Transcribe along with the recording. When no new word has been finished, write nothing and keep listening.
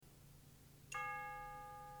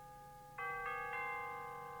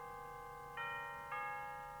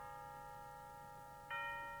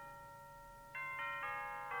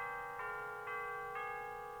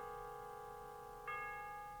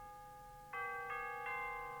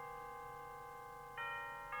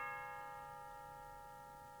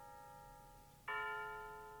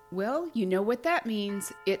Well, you know what that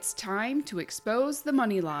means. It's time to expose the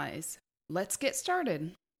money lies. Let's get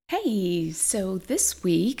started. Hey, so this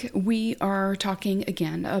week we are talking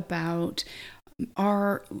again about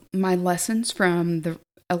my lessons from the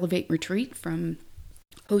Elevate retreat, from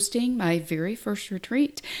hosting my very first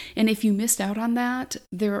retreat. And if you missed out on that,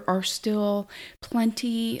 there are still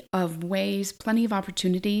plenty of ways, plenty of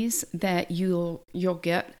opportunities that you'll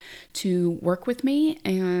get to work with me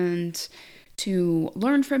and to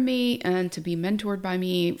learn from me and to be mentored by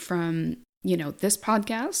me from, this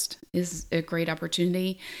podcast is a great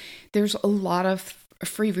opportunity. There's a lot of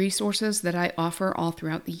free resources that I offer all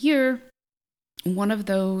throughout the year. One of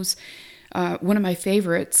my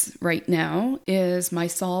favorites right now is my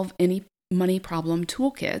Solve Any Money Problem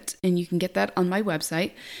Toolkit, and you can get that on my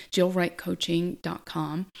website,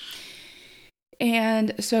 jillwrightcoaching.com.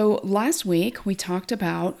 And so last week we talked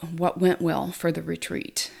about what went well for the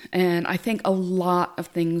retreat. And I think a lot of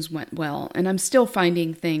things went well. And I'm still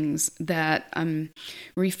finding things that I'm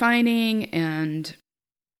refining and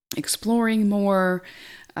exploring more,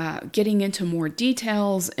 getting into more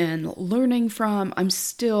details and learning from. I'm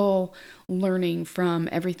still learning from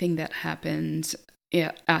everything that happened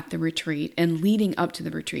at the retreat and leading up to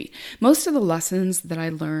the retreat. Most of the lessons that I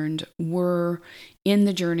learned were in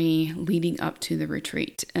the journey leading up to the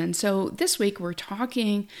retreat. And so this week we're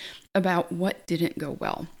talking about what didn't go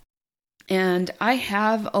well. And I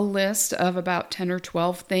have a list of about 10 or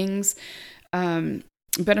 12 things, but I'm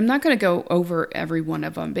not going to go over every one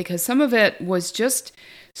of them because some of it was just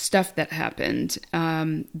stuff that happened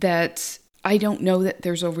that I don't know that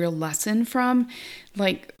there's a real lesson from.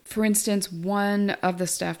 Like, for instance, one of the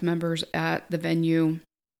staff members at the venue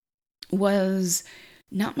was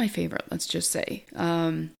not my favorite, let's just say.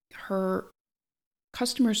 Her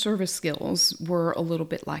customer service skills were a little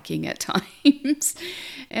bit lacking at times.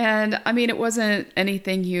 And I mean, it wasn't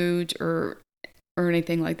anything huge or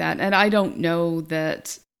anything like that. And I don't know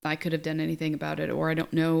that I could have done anything about it, or I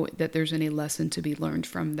don't know that there's any lesson to be learned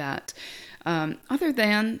from that. Other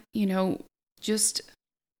than, just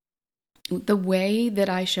the way that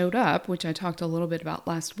I showed up, which I talked a little bit about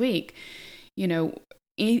last week,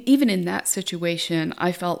 even in that situation,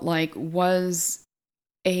 I felt like was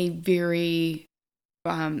a very,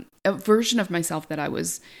 a version of myself that I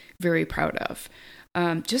was very proud of.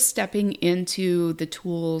 Just stepping into the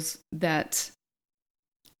tools that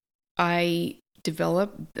I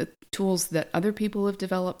developed, the tools that other people have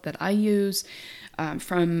developed that I use,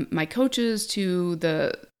 from my coaches to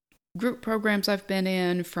the group programs I've been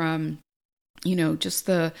in, from, just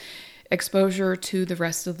the exposure to the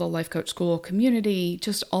rest of the Life Coach School community,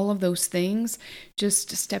 just all of those things,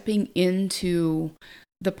 just stepping into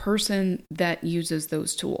the person that uses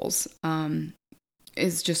those tools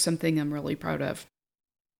is just something I'm really proud of.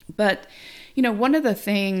 But, one of the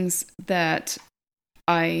things that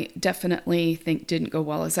I definitely think didn't go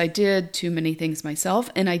well is I did too many things myself,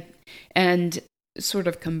 and sort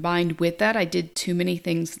of combined with that, I did too many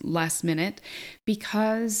things last minute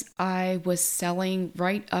because I was selling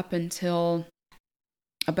right up until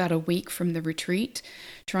about a week from the retreat,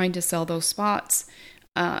 trying to sell those spots.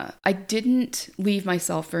 I didn't leave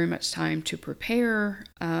myself very much time to prepare.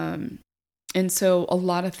 And so a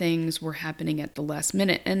lot of things were happening at the last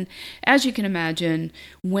minute. And as you can imagine,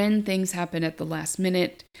 when things happen at the last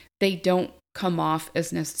minute, they don't come off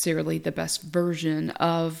as necessarily the best version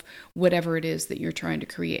of whatever it is that you're trying to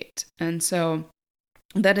create. And so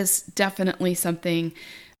that is definitely something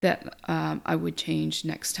that I would change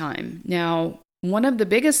next time. Now, one of the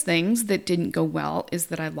biggest things that didn't go well is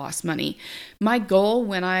that I lost money. My goal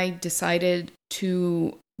when I decided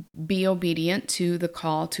to be obedient to the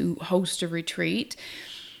call to host a retreat,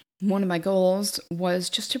 one of my goals was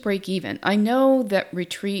just to break even. I know that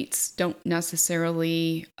retreats don't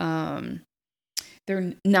necessarily,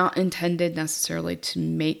 they're not intended necessarily to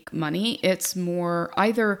make money. It's more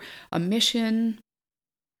either a mission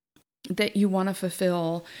that you want to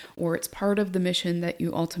fulfill, or it's part of the mission that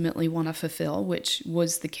you ultimately want to fulfill, which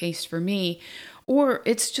was the case for me, or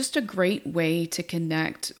it's just a great way to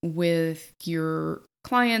connect with your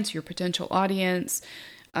clients, your potential audience,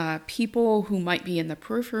 people who might be in the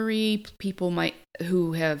periphery,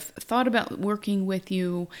 who have thought about working with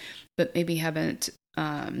you, but maybe haven't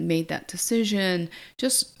made that decision,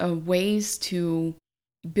 just ways to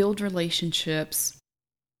build relationships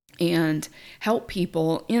and help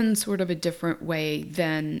people in sort of a different way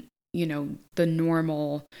than, the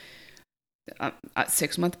normal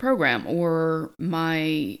 6-month program or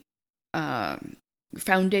my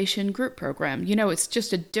foundation group program. It's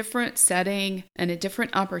just a different setting and a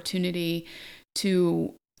different opportunity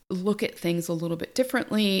to look at things a little bit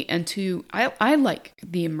differently, and I like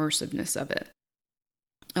the immersiveness of it.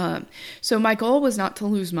 So my goal was not to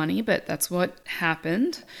lose money, but that's what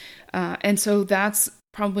happened. And so that's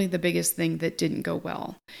probably the biggest thing that didn't go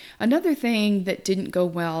well. Another thing that didn't go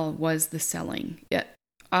well was the selling.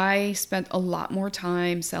 I spent a lot more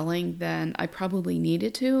time selling than I probably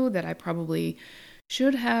needed to, that I probably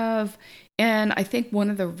should have. And I think one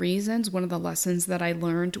of the lessons that I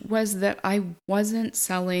learned was that I wasn't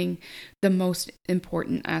selling the most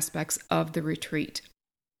important aspects of the retreat.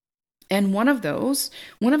 And one of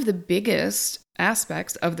the biggest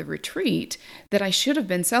aspects of the retreat that I should have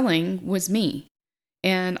been selling was me.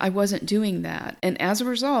 And I wasn't doing that. And as a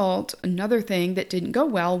result, another thing that didn't go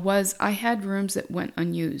well was I had rooms that went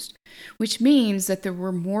unused, which means that there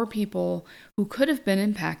were more people who could have been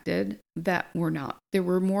impacted that were not. There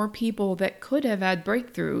were more people that could have had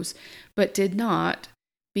breakthroughs, but did not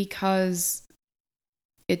because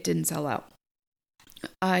it didn't sell out.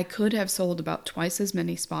 I could have sold about twice as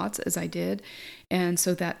many spots as I did, and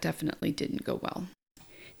so that definitely didn't go well.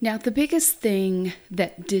 Now, the biggest thing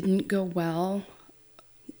that didn't go well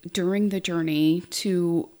during the journey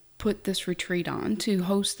to put this retreat on, to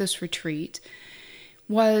host this retreat,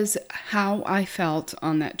 was how I felt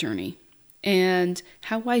on that journey. And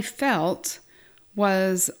how I felt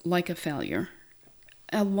was like a failure.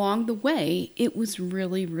 Along the way, it was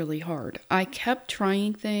really, really hard. I kept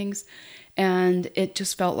trying things, and it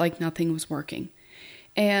just felt like nothing was working.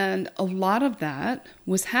 And a lot of that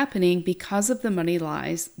was happening because of the money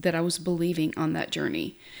lies that I was believing on that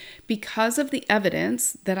journey. Because of the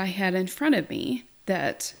evidence that I had in front of me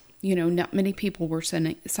that, not many people were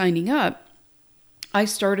signing up, I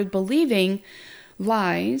started believing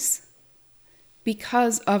lies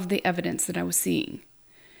because of the evidence that I was seeing.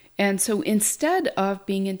 And so instead of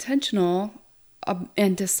being intentional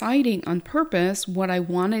and deciding on purpose what I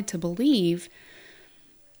wanted to believe,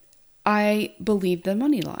 I believed the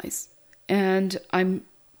money lies. And I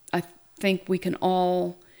think we can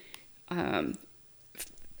all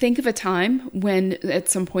think of a time when at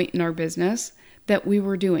some point in our business that we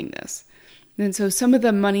were doing this. And so some of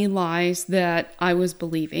the money lies that I was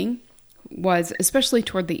believing was, especially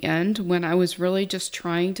toward the end, when I was really just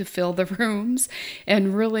trying to fill the rooms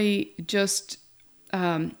and really just,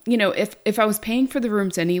 if I was paying for the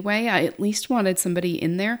rooms anyway, I at least wanted somebody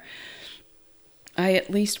in there. I at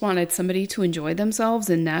least wanted somebody to enjoy themselves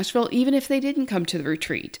in Nashville, even if they didn't come to the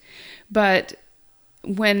retreat. But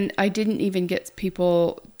when I didn't even get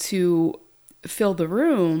people to fill the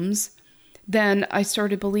rooms, then I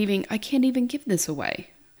started believing I can't even give this away.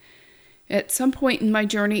 At some point in my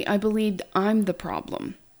journey, I believed I'm the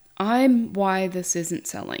problem. I'm why this isn't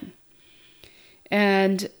selling.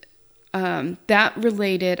 And that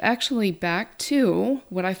related actually back to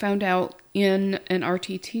what I found out in an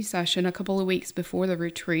RTT session a couple of weeks before the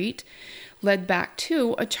retreat, led back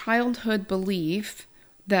to a childhood belief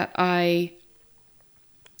that I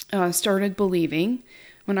started believing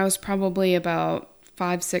when I was probably about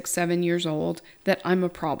 5, 6, 7 years old, that I'm a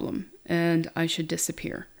problem and I should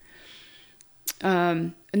disappear.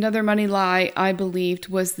 Another money lie I believed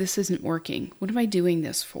was this isn't working. What am I doing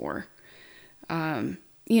this for?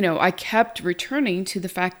 I kept returning to the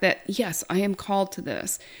fact that, yes, I am called to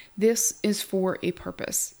this. This is for a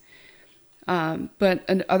purpose. But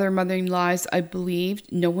in other money lies, I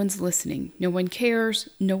believed no one's listening. No one cares.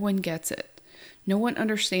 No one gets it. No one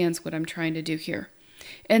understands what I'm trying to do here.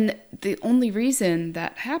 And the only reason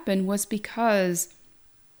that happened was because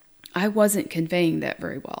I wasn't conveying that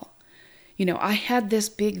very well. I had this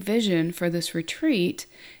big vision for this retreat,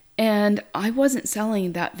 and I wasn't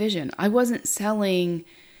selling that vision. I wasn't selling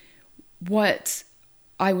what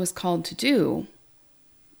I was called to do.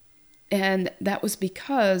 And that was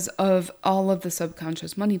because of all of the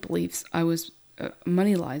subconscious money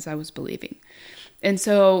lies I was believing. And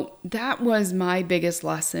so that was my biggest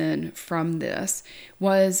lesson from this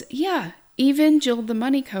was, even Jill the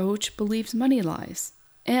money coach believes money lies.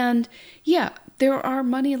 And there are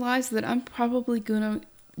money lies that I'm probably going to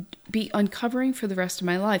be uncovering for the rest of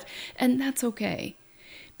my life. And that's okay.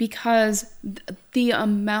 Because the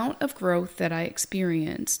amount of growth that I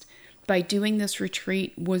experienced by doing this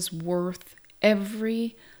retreat was worth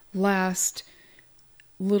every last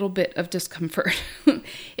little bit of discomfort.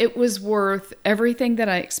 It was worth everything that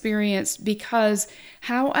I experienced because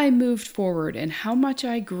how I moved forward and how much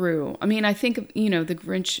I grew. I mean, I think of,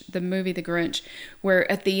 the movie The Grinch,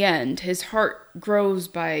 where at the end his heart grows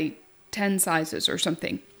by 10 sizes or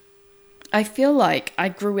something. I feel like I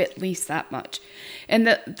grew at least that much. And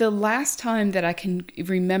the last time that I can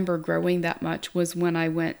remember growing that much was when I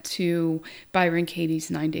went to Byron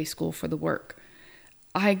Katie's 9-day school for the work.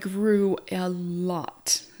 I grew a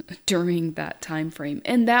lot during that time frame.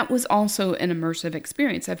 And that was also an immersive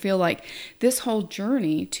experience. I feel like this whole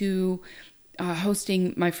journey to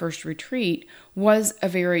hosting my first retreat was a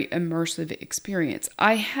very immersive experience.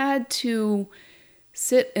 I had to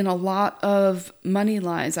sit in a lot of money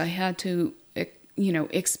lies. I had to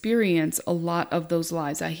experience a lot of those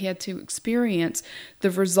lies. I had to experience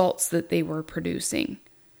the results that they were producing,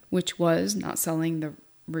 which was not selling the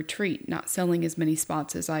retreat, not selling as many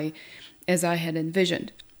spots as I had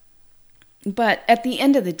envisioned. But at the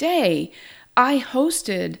end of the day, I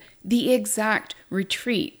hosted the exact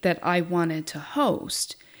retreat that I wanted to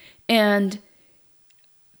host. And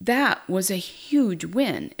that was a huge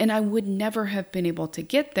win. And I would never have been able to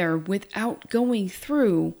get there without going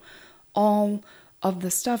through all of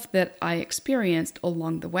the stuff that I experienced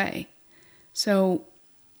along the way. So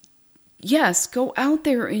yes, go out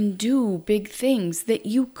there and do big things that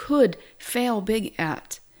you could fail big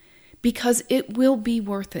at, because it will be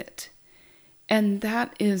worth it. And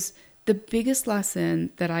that is the biggest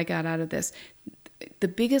lesson that I got out of this. The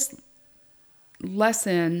biggest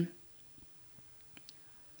lesson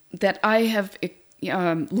that I have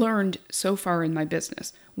learned so far in my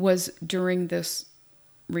business was during this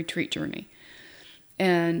retreat journey.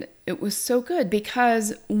 And it was so good,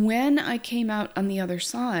 because when I came out on the other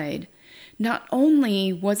side, not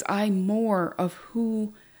only was I more of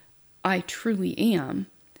who I truly am,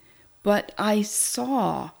 but I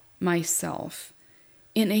saw myself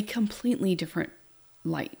in a completely different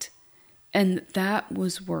light. And that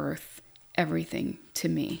was worth everything to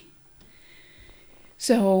me.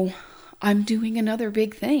 So I'm doing another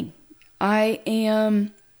big thing. I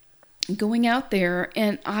am going out there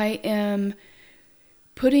and I am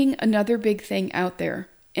putting another big thing out there.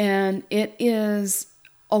 And it is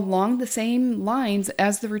along the same lines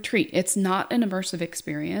as the retreat. It's not an immersive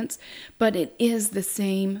experience, but it is the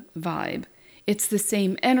same vibe. It's the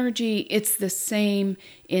same energy. It's the same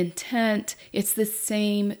intent. It's the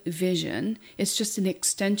same vision. It's just an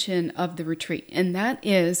extension of the retreat. And that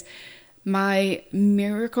is my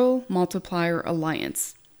Miracle Multiplier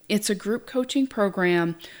Alliance. It's a group coaching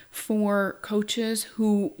program for coaches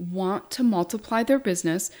who want to multiply their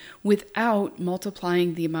business without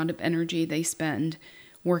multiplying the amount of energy they spend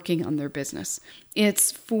working on their business.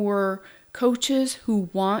 It's for coaches who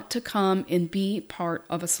want to come and be part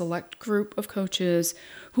of a select group of coaches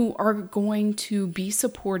who are going to be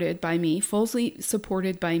supported by me, fully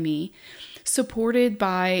supported by me, supported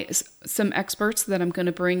by some experts that I'm going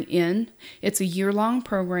to bring in. It's a year-long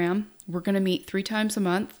program. We're going to meet 3 times a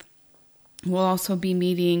month. We'll also be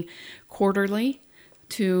meeting quarterly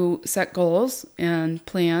to set goals and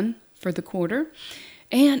plan for the quarter.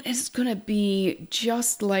 And it's going to be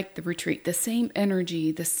just like the retreat, the same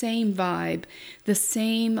energy, the same vibe, the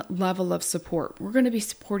same level of support. We're going to be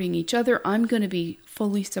supporting each other. I'm going to be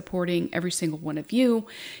fully supporting every single one of you.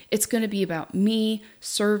 It's going to be about me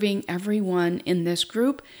serving everyone in this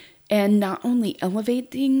group and not only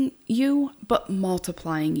elevating you, but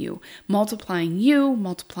multiplying you. Multiplying you,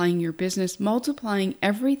 multiplying your business, multiplying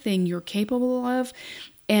everything you're capable of,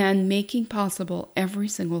 and making possible every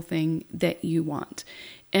single thing that you want.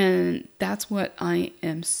 And that's what I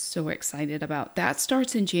am so excited about. That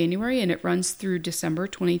starts in January and it runs through December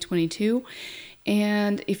 2022.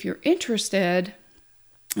 And if you're interested,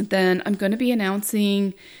 then I'm going to be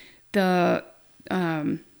announcing the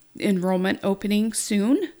enrollment opening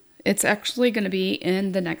soon. It's actually going to be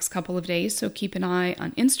in the next couple of days, so keep an eye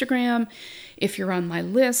on Instagram. If you're on my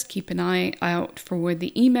list, keep an eye out for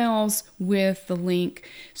the emails with the link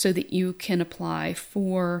so that you can apply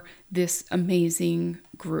for this amazing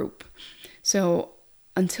group. So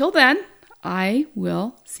until then, I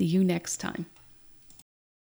will see you next time.